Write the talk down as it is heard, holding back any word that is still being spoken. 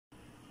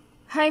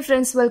Hi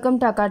friends, welcome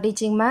to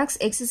akkasteachingmaths.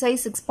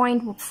 Exercise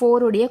 6.4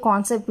 உடைய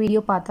concept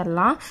video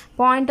பார்த்தரலாம்.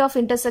 Point of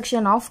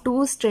intersection of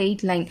two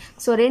straight line.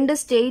 So ரெண்டு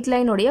straight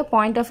line உடைய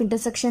point of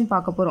intersection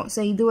பார்க்க போறோம். So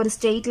இது ஒரு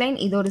straight line,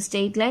 இது ஒரு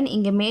straight line.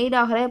 இங்க made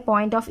ஆகிற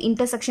point of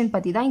intersection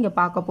பத்தி தான் இங்க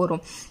பார்க்க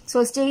போறோம்.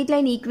 So straight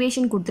line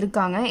equation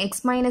கொடுத்திருக்காங்க.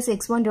 x minus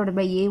x1 divided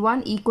by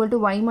a1 equal to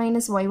y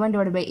minus y1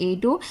 divided by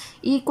a2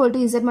 equal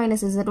to z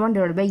minus z1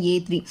 divided by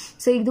a3.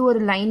 So இது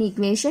ஒரு line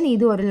equation,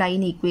 இது ஒரு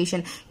line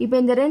equation. இப்போ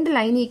இந்த ரெண்டு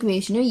line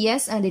equation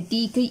s and t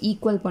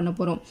equal பண்ண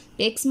போறோம்.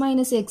 x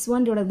minus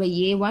x1 divided by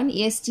a1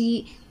 st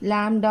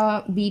lambda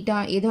beta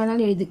எது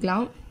வேணாலும்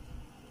எழுதிக்கலாம்.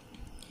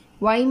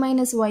 y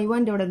minus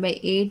y1 divided by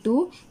a2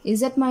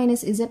 z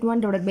minus z1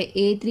 divided by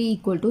a3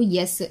 equal to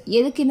s.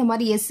 எதுக்கு இந்த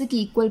மாதிரி s க்கு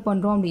equal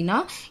பண்றோம் அப்படின்னா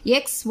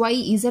x y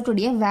z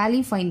உடைய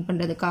வேல்யூ ஃபைண்ட்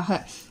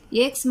பண்றதுக்காக.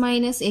 x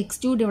minus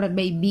x2 divided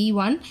by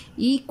b1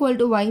 equal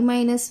to y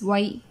minus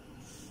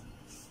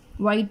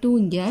y2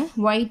 இங்க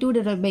y2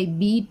 divided by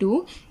b2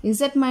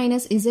 z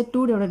minus z2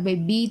 divided by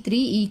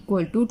b3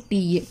 equal to t.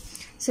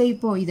 So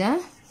இப்போ இத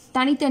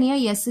தனித்தனியா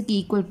s க்கு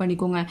equal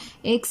பண்ணிக்கோங்க.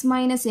 x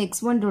minus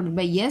x1 divided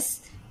by s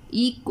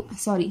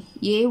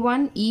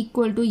a1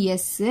 equal to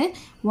s,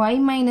 y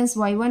minus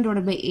y1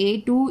 divided by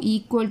a2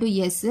 equal to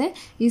s,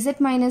 z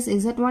minus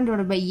z1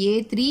 divided by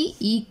a3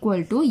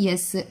 equal to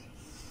s.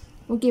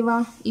 Okay வா?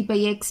 இப்போ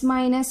x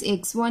minus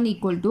x1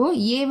 equal to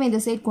a இந்த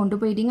side கொண்டு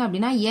போயிட்டீங்க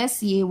அப்படின்னா s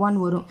a1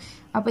 வரும்.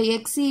 அப்ப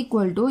x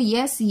equal to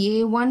s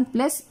a1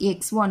 plus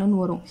x1 ன்னு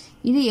வரும்.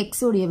 இது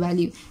x உடைய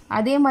வேல்யூ.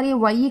 அதே மாதிரி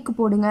y க்கு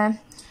போடுங்க.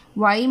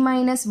 y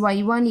minus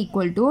y1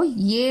 equal to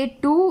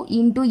a2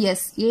 into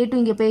s. a2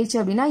 இங்க போயிடுச்சு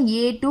அப்படின்னா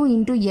a2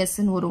 into s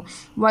ன்னு வரும்.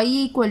 y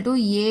equal to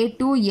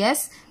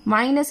a2s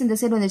minus இந்த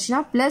சைடு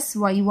வந்துச்சுன்னா plus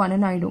y1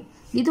 ன்னு ஆயிடும்.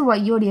 இது y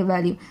உடைய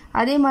வேல்யூ.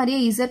 அதே மாதிரி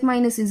z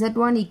minus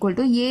z1 equal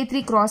to a3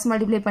 cross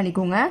multiply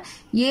பண்ணிக்கோங்க.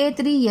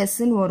 a3s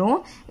ன்னு வரும்.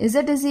 z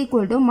is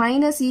equal to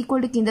minus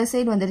equal to இந்த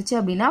சைடு வந்துருச்சு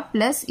அப்படின்னா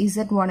plus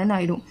z1 ன்னு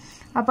ஆயிடும்.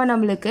 அப்ப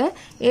நம்மளுக்கு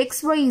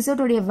x y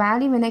z உடைய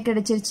வேல்யூ என்ன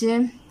கிடைச்சிருச்சு?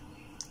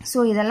 சோ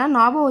இதெல்லாம்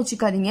ஞாபகம்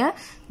வச்சுக்காதீங்க.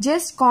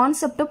 ஜஸ்ட்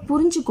கான்செப்ட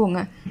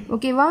புரிஞ்சுக்கோங்க.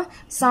 ஓகேவா?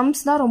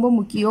 சம்ஸ் தான் ரொம்ப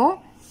முக்கியம்.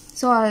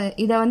 சோ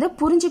இத வந்து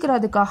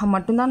புரிஞ்சுக்கிறதுக்காக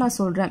மட்டும் தான் நான்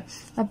சொல்றேன்.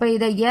 அப்ப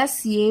இத s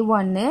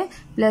a1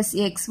 plus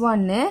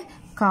x1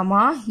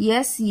 comma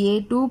s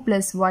a2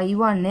 plus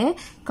y1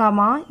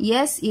 comma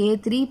s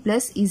a3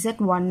 plus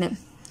z1.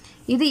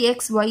 இது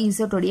x y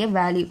z உடைய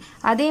வேல்யூ.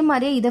 அதே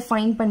மாதிரி இத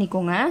ஃபைண்ட்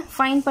பண்ணிக்கோங்க.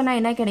 ஃபைண்ட் பண்ணா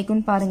என்ன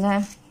கிடைக்கும்னு பாருங்க.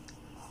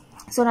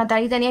 சோ நான்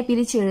தனித்தனியா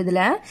பிரிச்சு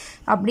எழுதல.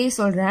 அப்படியே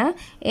சொல்றேன்.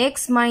 x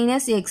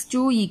minus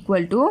x2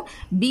 equal to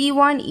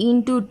b1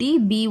 into t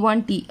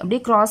b1t.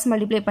 அப்படியே cross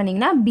multiply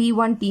பண்ணீங்கன்னா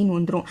b1t ன்னு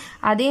வந்துரும்.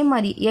 அதே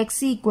மாதிரி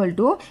x equal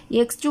to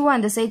x2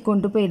 அந்த சைடு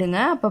கொண்டு போயிடுங்க.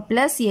 அப்ப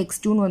plus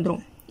x2 ன்னு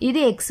வந்துரும். இது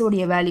x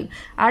உடைய வேல்யூ.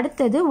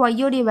 அடுத்தது y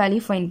உடைய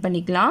வேல்யூ ஃபைண்ட்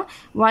பண்ணிக்கலாம்.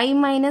 y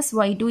minus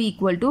y2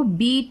 equal to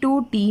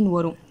b2t ன்னு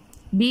வரும்.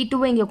 b2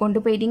 இங்க கொண்டு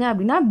போயிட்டீங்க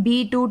அப்படின்னா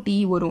b2t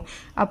வரும்.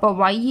 அப்ப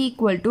y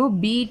equal to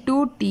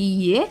b2t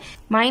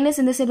minus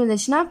இந்த சைடு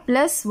வந்துச்சுன்னா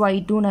plus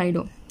y2 ன்னு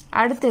ஆயிடும்.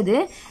 அடுத்தது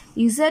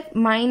z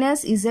minus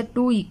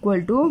z2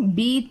 equal to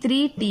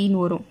b3t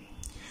ன்னு வரும்.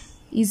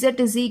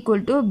 z is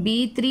equal to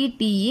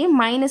b3t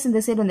minus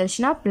இந்த சைடு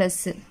வந்துச்சுன்னா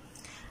plus.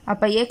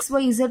 அப்ப x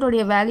y z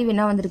உடைய வேல்யூ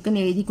என்ன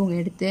வந்திருக்குன்னு எழுதிக்கோங்க.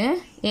 எடுத்து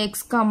x,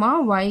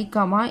 y,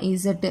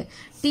 z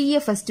t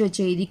first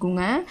வச்சு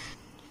எழுதிக்கோங்க.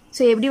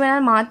 சோ எப்படி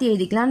வேணாலும் மாத்தி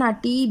எழுதிக்கலாம். நான்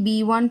t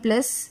b1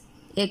 plus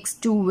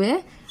x2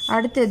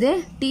 அடுத்தது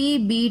t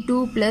b2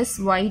 plus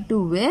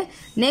y2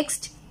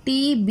 next t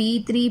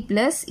b3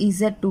 plus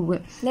z2.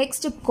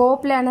 Next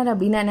coplanar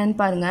அப்படினா என்னன்னு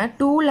பாருங்க.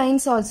 Two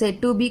lines are said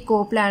to be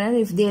coplanar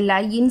if they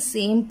lie in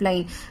same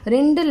plane.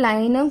 ரெண்டு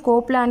லைனும்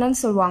coplanar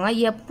சொல்வாங்க.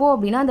 எப்போ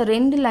அப்படினா அந்த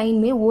ரெண்டு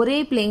லைனுமே ஒரே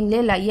பிளேன்ல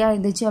லையா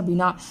இருந்துச்சு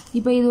அப்படினா.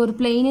 இப்போ இது ஒரு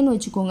பிளேன்னு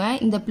வெச்சுக்கோங்க.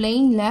 இந்த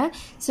பிளேன்ல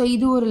சோ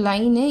இது ஒரு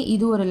லைன்,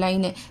 இது ஒரு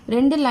லைன்.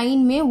 ரெண்டு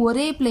லைனுமே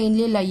ஒரே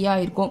பிளேன்ல லையா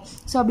இருக்கும்.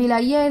 சோ அப்படி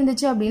லையா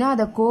இருந்துச்சு அப்படினா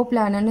அத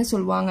coplanar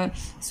சொல்வாங்க.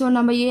 சோ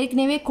நம்ம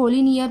ஏற்கனவே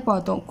கோலினியர்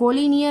பார்த்தோம்.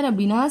 கோலினியர்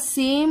அப்படினா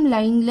சேம்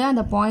லைன்ல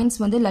அந்த பாயிண்ட்ஸ்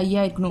வந்து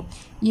லையா இருக்கணும்.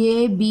 A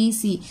B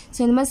C. சோ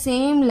இந்த மாதிரி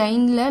சேம்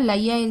லைன்ல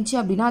லையா இருந்துச்சு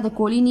அப்படினா அத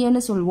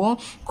கோலினியர்னு சொல்வோம்.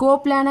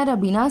 கோப்ளானர்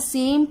அப்படினா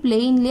சேம்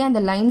பிளேன்லயே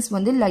அந்த லைன்ஸ்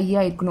வந்து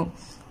லையா இருக்கணும்.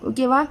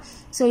 ஓகேவா?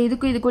 சோ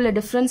இதுக்குள்ள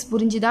டிஃபரன்ஸ்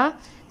புரிஞ்சுதா?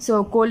 சோ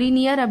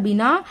கோலினியர்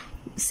அப்படினா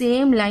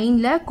சேம்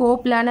லைன்ல,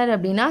 கோப்ளானர்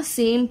அப்படினா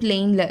சேம்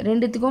பிளேன்ல.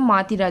 ரெண்டுத்துக்கும்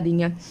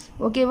மாத்திராதீங்க.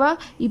 ஓகேவா?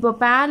 இப்போ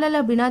parallel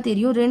அப்படினா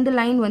தெரியும். ரெண்டு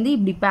லைன் வந்து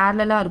இப்படி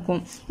parallel-ஆ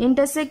இருக்கும்.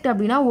 intersect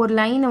அப்படினா ஒரு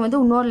லைனை வந்து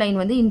இன்னொரு லைன்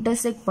வந்து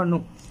intersect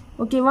பண்ணும்.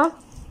 ஓகேவா?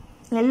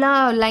 எல்லா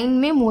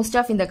லைனுமே மோஸ்ட்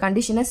ஆஃப் இந்த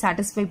கண்டிஷனை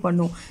சாட்டிஸ்ஃபை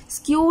பண்ணும்.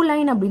 ஸ்கியூ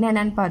லைன் அப்படின்னா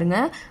என்னன்னு பாருங்க.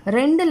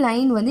 ரெண்டு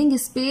லைன் வந்து இங்க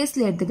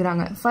ஸ்பேஸ்ல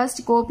எடுத்துக்கிறாங்க.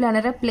 ஃபர்ஸ்ட்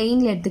கோப்ளானரை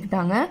பிளெயின்ல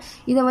எடுத்துக்கிட்டாங்க.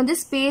 இதை வந்து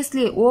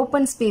ஸ்பேஸ்ல,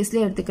 ஓப்பன்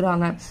ஸ்பேஸ்ல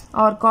எடுத்துக்கிறாங்க.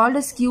 Are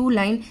called skew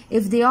line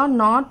if they are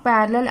not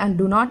parallel and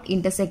do not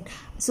intersect.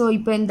 So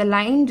இப்போ இந்த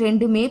லைன்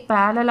ரெண்டுமே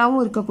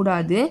parallel-ஆவும்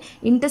இருக்கக்கூடாது,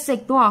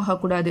 intersect-ம்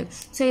ஆகக்கூடாது.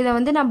 ஸோ இதை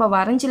வந்து நம்ம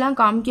வரைஞ்செல்லாம்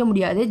காமிக்க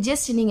முடியாது.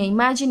 ஜஸ்ட் நீங்க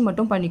இமேஜின்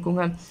மட்டும்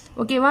பண்ணிக்கோங்க.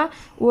 ஓகேவா?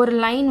 ஒரு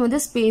லைன் வந்து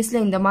ஸ்பேஸ்ல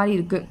இந்த மாதிரி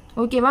இருக்கு.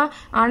 ஓகேவா?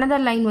 another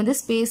லைன் வந்து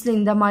ஸ்பேஸ்ல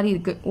இந்த மாதிரி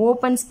இருக்கு.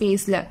 ஓப்பன்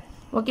ஸ்பேஸ்ல.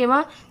 ஓகேவா?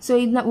 ஸோ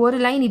இந்த ஒரு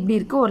லைன் இப்படி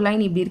இருக்குது, ஒரு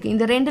லைன் இப்படி இருக்குது.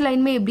 இந்த ரெண்டு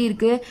லைனுமே எப்படி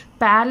இருக்குது?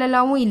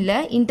 பேரலாகவும் இல்லை,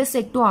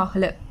 இன்டர்செக்டும்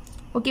ஆகலை.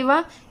 ஓகேவா?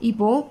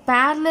 இப்போது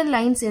பேரலல்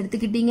லைன்ஸ்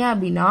எடுத்துக்கிட்டீங்க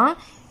அப்படின்னா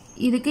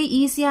இதுக்கு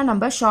ஈஸியாக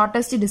நம்ம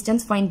ஷார்ட்டஸ்ட்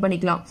டிஸ்டன்ஸ் ஃபைண்ட்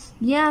பண்ணிக்கலாம்.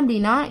 ஏன்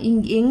அப்படின்னா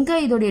எங்கே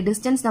இதோடைய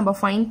டிஸ்டன்ஸ் நம்ம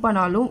ஃபைண்ட்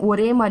பண்ணாலும்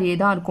ஒரே மாதிரியே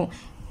தான் இருக்கும்.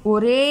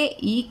 ஒரே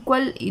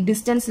ஈக்குவல்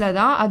டிஸ்டன்ஸில்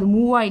தான் அது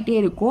மூவ் ஆகிட்டே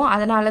இருக்கும்.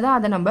 அதனால தான்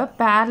அதை நம்ம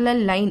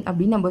பேரலல் லைன்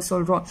அப்படின்னு நம்ம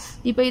சொல்கிறோம்.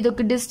 இப்போ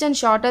இதுக்கு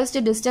டிஸ்டன்ஸ் ஷார்ட்டஸ்ட்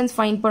டிஸ்டன்ஸ்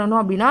ஃபைண்ட்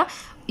பண்ணணும் அப்படின்னா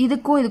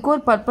இதுக்கும்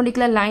ஒரு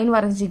பர்பண்டிகுலர் லைன்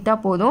வரைஞ்சிட்டா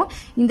போதும்.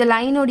 இந்த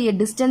லைனுடைய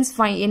டிஸ்டன்ஸ்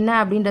என்ன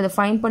அப்படின்றத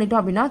ஃபைண்ட்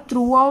பண்ணிட்டோம் அப்படின்னா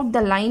த்ரூ அவுட்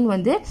த லைன்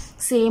வந்து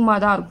சேமாக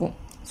தான் இருக்கும்.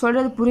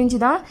 சொல்கிறது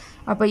புரிஞ்சுதான்?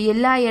 அப்போ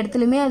எல்லா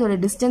இடத்துலையுமே அதோட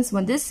டிஸ்டன்ஸ்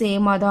வந்து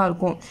சேமாக தான்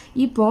இருக்கும்.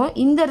 இப்போ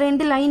இந்த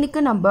ரெண்டு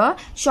லைனுக்கு நம்ம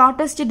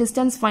ஷார்ட்டஸ்ட்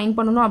டிஸ்டன்ஸ் ஃபைண்ட்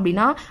பண்ணணும்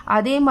அப்படின்னா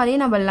அதே மாதிரியே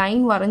நம்ம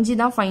லைன் வரைஞ்சி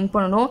தான் ஃபைண்ட்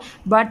பண்ணணும்.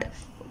 But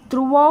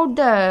through out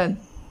the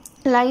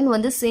line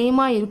வந்து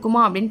சேமாக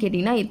இருக்குமா அப்படின்னு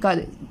கேட்டிங்கன்னா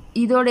இருக்காது.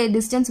 இதோட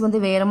டிஸ்டன்ஸ் வந்து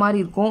வேறு மாதிரி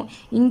இருக்கும்,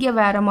 இங்கே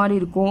வேறு மாதிரி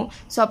இருக்கும்.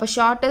 ஸோ அப்போ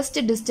shortest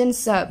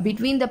distance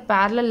between the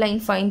parallel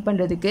line find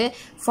பண்ணுறதுக்கு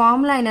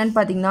ஃபார்முலா என்னன்னு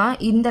பார்த்தீங்கன்னா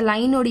இந்த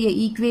லைனுடைய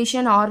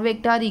equation R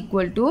vector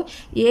equal to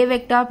A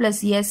vector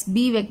plus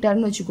SP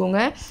வெக்டார்னு வச்சுக்கோங்க.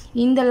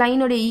 இந்த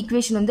லைனுடைய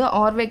ஈக்குவேஷன் வந்து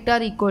R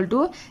vector equal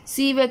to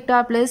C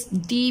vector plus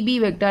DP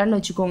வெக்டார்னு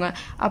வச்சுக்கோங்க.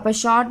 அப்போ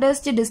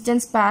ஷார்ட்டஸ்ட்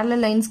டிஸ்டன்ஸ்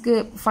பேரலல் லைன்ஸ்க்கு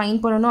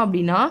ஃபைண்ட் பண்ணணும்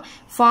அப்படின்னா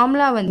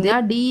ஃபார்முலா வந்து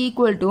D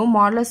equal to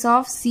modulus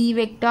of C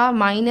vector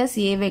minus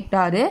A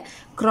vector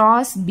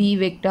cross b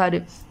vector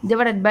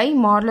divided by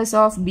modulus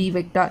of b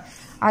vector.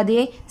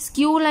 அதே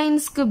skew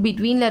linesக்கு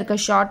betweenல இருக்க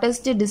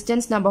shortest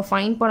distance நம்ம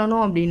find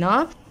பண்ணணும் அப்படின்னா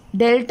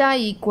delta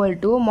equal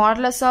to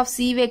modulus of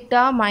c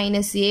vector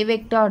minus a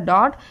vector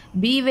dot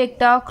b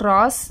vector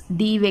cross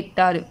d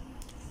vector.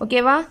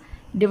 ஓகேவா?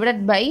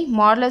 divided by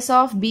modulus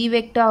of b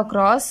vector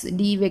cross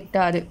d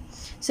vector.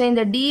 So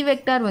இந்த D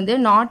vector வந்து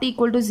not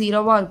equal to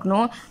ஜீரோவாக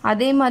இருக்கணும்.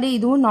 அதே மாதிரி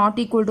இதுவும் not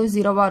equal to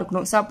ஜீரோவாக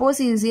இருக்கணும். சப்போஸ்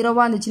இது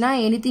ஜீரோவாக இருந்துச்சுன்னா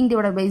anything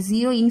divided by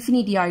zero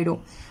infinity ஆகிடும்.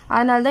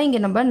 அதனால தான் இங்கே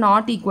நம்ம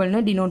நாட் ஈக்குவல்னு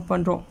டினோட்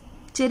பண்ணுறோம்.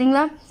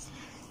 சரிங்களா?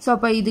 ஸோ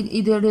அப்போ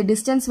இதோடைய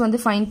டிஸ்டன்ஸ் வந்து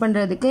ஃபைண்ட்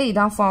பண்ணுறதுக்கு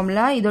இதான்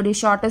ஃபார்முலா. இதோடைய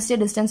ஷார்ட்டஸ்ட்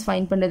டிஸ்டன்ஸ்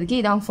ஃபைண்ட் பண்ணுறதுக்கு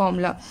இதான்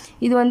ஃபார்முலா.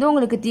 இது வந்து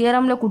உங்களுக்கு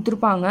தியரமில்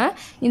கொடுத்துருப்பாங்க.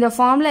 இந்த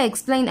ஃபார்முலா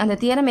அந்த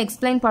தியரம்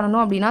எக்ஸ்பிளைன்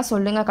பண்ணணும் அப்படின்னா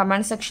சொல்லுங்கள்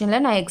கமெண்ட்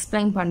செக்ஷனில், நான்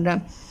எக்ஸ்பிளைன்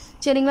பண்ணுறேன்.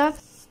 சரிங்களா?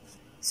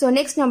 ஸோ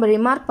நெக்ஸ்ட் நம்ம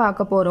ரிமார்க்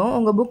பார்க்க போகிறோம்.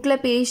 உங்கள்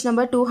புக்கில் பேஜ்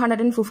நம்பர்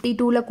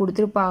 252ல்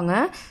கொடுத்துருப்பாங்க.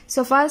 ஸோ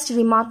ஃபர்ஸ்ட்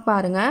ரிமார்க்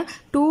பாருங்கள்.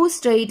 2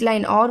 straight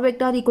line r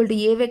vector equal to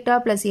a vector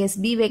plus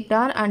sb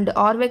vector and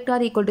r vector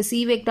equal to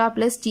c vector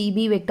plus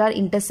tb vector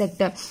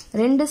intersect.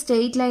 ரெண்டு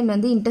ஸ்ட்ரெயிட் லைன்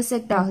வந்து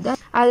intersect ஆகுது.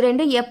 அது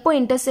ரெண்டு எப்போ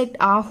இன்டர்செக்ட்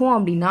ஆகும்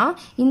அப்படின்னா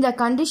இந்த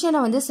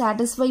கண்டிஷனை வந்து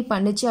சாட்டிஸ்ஃபை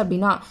பண்ணுச்சு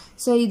அப்படின்னா,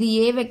 ஸோ இது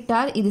a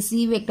vector இது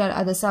c vector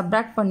அதை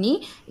சப்ராக்ட் பண்ணி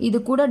இது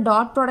கூட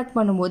டாட் ப்ராடக்ட்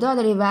பண்ணும்போது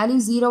அதோடைய வேல்யூ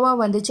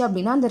ஜீரோவாக வந்துச்சு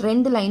அப்படின்னா அந்த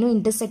ரெண்டு லைனும்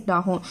இன்டர்செக்ட்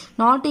ஆகும்.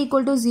 நாட்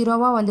ஈக்குவல் டு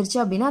ஜீரோவாக வந்துருச்சு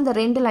அப்படின்னா அந்த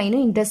ரெண்டு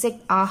லைனும்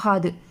இன்டர்செக்ட்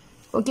ஆகாது.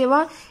 ஓகேவா?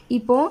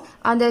 இப்போ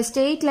அந்த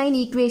ஸ்ட்ரெயிட் லைன்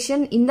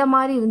ஈக்குவேஷன் இந்த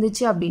மாதிரி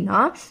இருந்துச்சு அப்படின்னா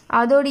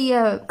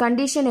அதோடைய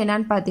கண்டிஷன்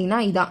என்னன்னு பார்த்தீங்கன்னா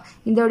இதான்.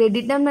 இதோடைய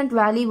டிட்டர்மினன்ட்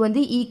வேல்யூ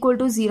வந்து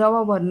ஈக்குவல் டு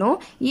ஜீரோவாக வரணும்.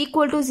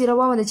 ஈக்குவல் டு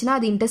ஜீரோவாக வந்துச்சுன்னா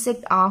அது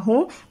இன்டர்செக்ட்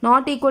ஆகும்.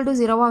 நாட் ஈக்குவல் டு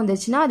ஜீரோவாக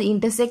வந்துச்சுன்னா அது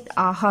இன்டர்செக்ட்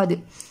ஆகாது.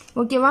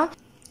 ஓகேவா?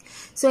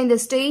 ஸோ இந்த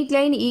ஸ்ட்ரெயிட்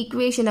லைன்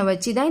ஈக்குவேஷனை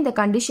வச்சு தான் இந்த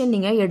கண்டிஷன்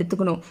நீங்கள்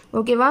எடுத்துக்கணும்.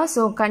 ஓகேவா?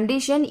 ஸோ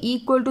கண்டிஷன்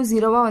ஈக்குவல் டு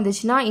ஜீரோவாக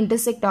வந்துச்சுன்னா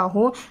இன்டர்செக்ட்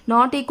ஆகும்.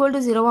 நாட் ஈக்குவல்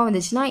டு ஜீரோவாக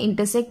வந்துச்சுன்னா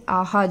இன்டர்செக்ட்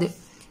ஆகாது.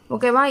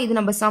 ஓகேவா? இது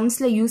நம்ம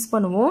சம்ஸில் யூஸ்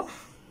பண்ணுவோம்,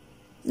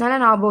 நல்லா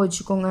ஞாபகம்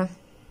வச்சுக்கோங்க.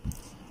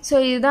 ஸோ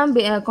இதுதான்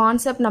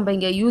கான்செப்ட் நம்ம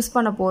இங்கே யூஸ்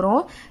பண்ண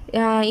போகிறோம்.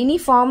 இனி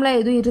ஃபார்முலா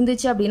எதுவும்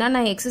இருந்துச்சு அப்படின்னா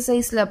நான்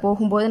எக்ஸசைஸில்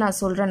போகும்போது நான்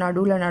சொல்கிறேன்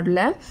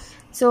நடுவில்.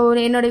 ஸோ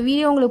என்னோடய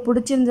வீடியோ உங்களுக்கு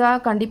பிடிச்சிருந்தா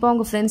கண்டிப்பாக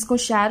உங்கள்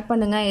ஃப்ரெண்ட்ஸ்க்கும் ஷேர்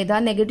பண்ணுங்கள்.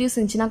 ஏதாவது நெகட்டிவ்ஸ்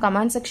இருந்துச்சுன்னா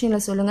கமெண்ட்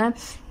செக்ஷனில் சொல்லுங்கள்.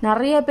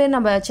 நிறைய பேர்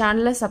நம்ம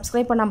சேனலை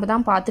சப்ஸ்கிரைப் பண்ணாமல்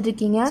தான் பார்த்துட்டு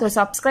இருக்கீங்க. ஸோ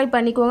சப்ஸ்கிரைப்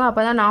பண்ணிக்கோங்க,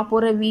 அப்போ தான் நான்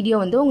போடுற வீடியோ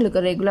வந்து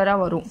உங்களுக்கு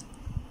ரெகுலராக வரும்.